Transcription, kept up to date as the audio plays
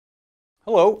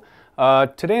Hello.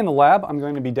 Today in the lab I'm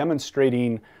going to be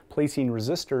demonstrating placing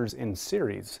resistors in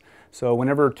series. So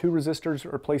whenever two resistors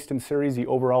are placed in series, the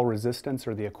overall resistance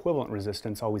or the equivalent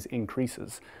resistance always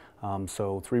increases.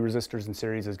 So three resistors in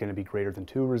series is going to be greater than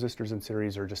two resistors in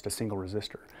series or just a single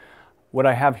resistor. What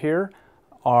I have here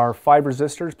are 5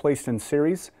 resistors placed in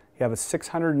series. You have a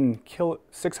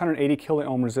 680 kilo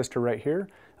ohm resistor right here,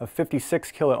 a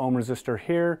 56 kilo ohm resistor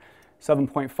here,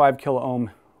 7.5 kilo ohm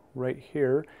right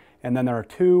here, and then there are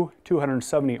two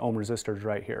 270 ohm resistors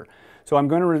right here. So I'm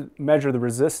going to measure the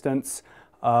resistance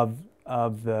of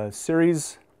the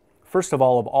series, first of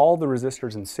all the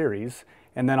resistors in series,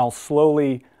 and then I'll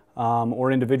slowly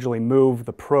or individually move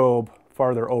the probe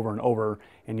farther over and over,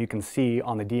 and you can see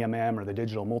on the DMM or the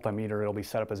digital multimeter it'll be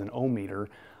set up as an ohm meter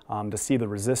to see the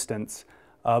resistance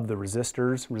of the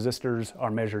resistors. Resistors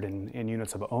are measured in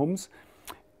units of ohms.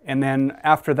 And then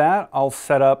after that I'll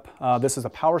set up, this is a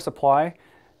power supply,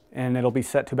 and it'll be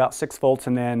set to about 6 volts,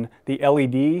 and then the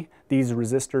LED, these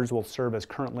resistors will serve as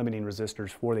current limiting resistors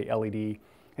for the LED.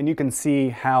 And you can see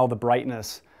how the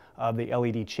brightness of the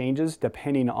LED changes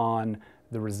depending on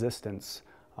the resistance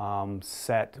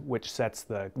which sets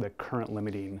the current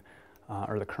limiting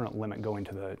or the current limit going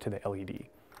to the LED.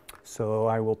 So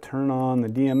I will turn on the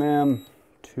DMM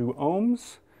to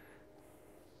ohms,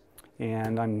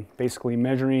 and I'm basically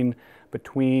measuring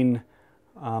between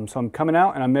so I'm coming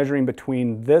out and I'm measuring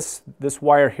between this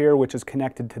wire here, which is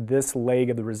connected to this leg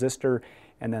of the resistor,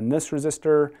 and then this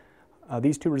resistor.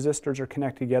 These two resistors are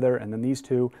connected together, and then these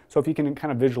two. So if you can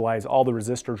kind of visualize, all the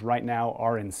resistors right now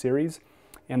are in series.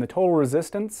 And the total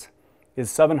resistance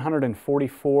is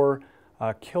 744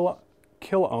 kilo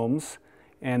ohms.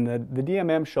 And the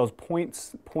DMM shows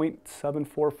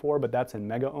 0.744, but that's in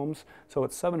mega ohms. So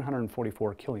it's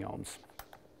 744 kiloohms.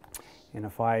 And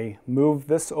if I move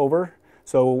this over,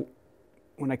 so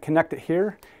when I connect it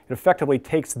here, it effectively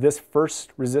takes this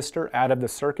first resistor out of the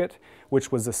circuit,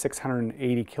 which was the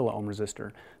 680 kilo ohm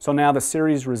resistor. So now the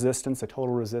series resistance, the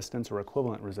total resistance or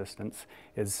equivalent resistance,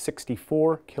 is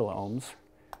 64 kilo ohms.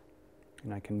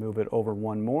 And I can move it over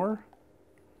one more.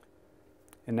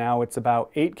 And now it's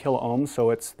about 8 kilo ohms, so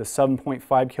it's the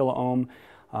 7.5 kilo ohm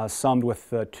summed with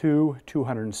the two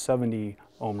 270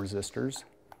 ohm resistors.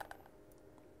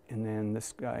 And then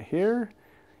this guy here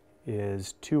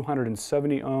is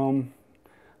 270 ohm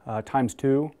times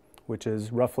 2, which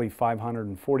is roughly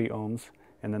 540 ohms.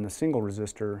 And then the single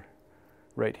resistor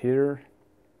right here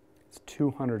is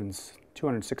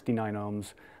 269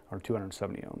 ohms or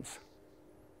 270 ohms.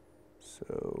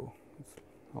 So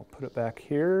I'll put it back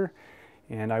here,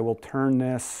 and I will turn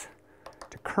this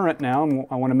to current now.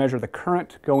 I want to measure the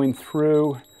current going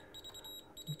through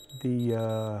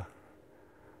the,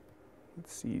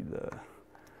 let's see,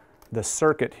 the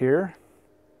circuit here,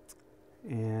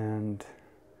 and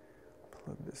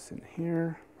plug this in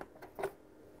here.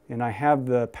 And I have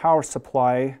the power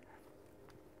supply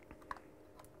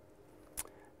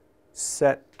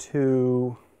set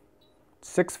to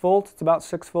 6 volts, it's about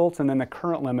 6 volts, and then the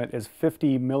current limit is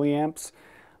 50 milliamps,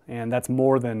 and that's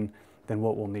more than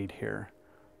what we'll need here.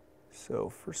 So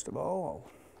first of all,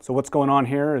 so what's going on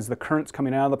here is the current's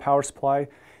coming out of the power supply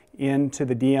into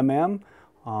the DMM,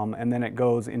 and then it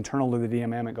goes internal to the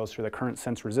DMM, it goes through the current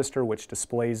sense resistor, which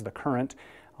displays the current.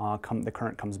 The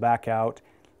current comes back out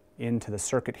into the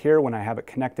circuit here. When I have it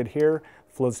connected here,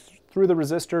 flows through the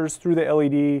resistors, through the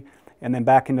LED, and then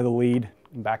back into the lead,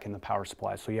 and back in the power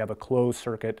supply. So you have a closed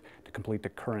circuit to complete the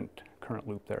current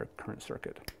loop there, current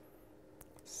circuit.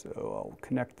 So I'll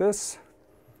connect this.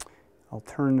 I'll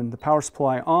turn the power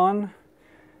supply on,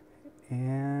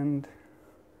 and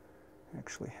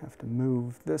actually have to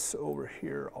move this over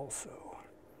here also.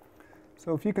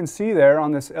 So if you can see there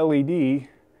on this LED,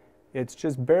 it's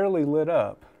just barely lit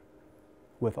up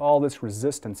with all this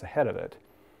resistance ahead of it.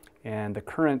 And the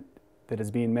current that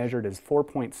is being measured is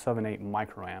 4.78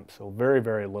 microamps, so very,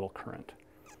 very little current.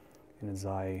 And as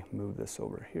I move this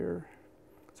over here,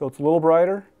 so it's a little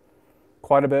brighter,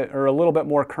 quite a bit, or a little bit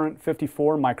more current,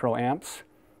 54 microamps.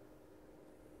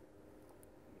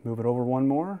 Move it over one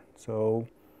more, so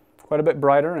quite a bit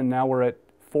brighter, and now we're at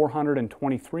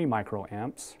 423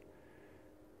 microamps.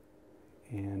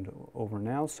 And over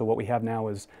now, so what we have now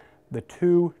is the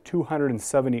two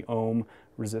 270 ohm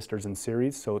resistors in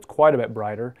series, so it's quite a bit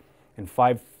brighter, and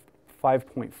 5.4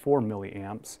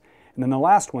 milliamps. And then the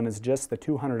last one is just the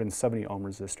 270 ohm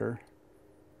resistor,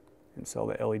 and so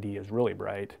the LED is really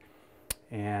bright,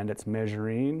 and it's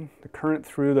measuring the current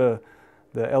through the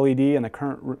LED, and the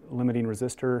current limiting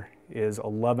resistor is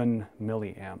 11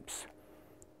 milliamps.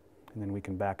 And then we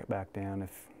can back it back down,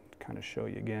 if to kind of show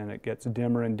you again. It gets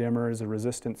dimmer and dimmer as the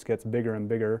resistance gets bigger and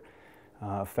bigger.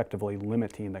 effectively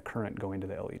limiting the current going to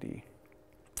the LED.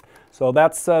 So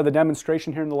that's the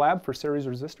demonstration here in the lab for series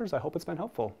resistors. I hope it's been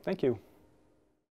helpful. Thank you.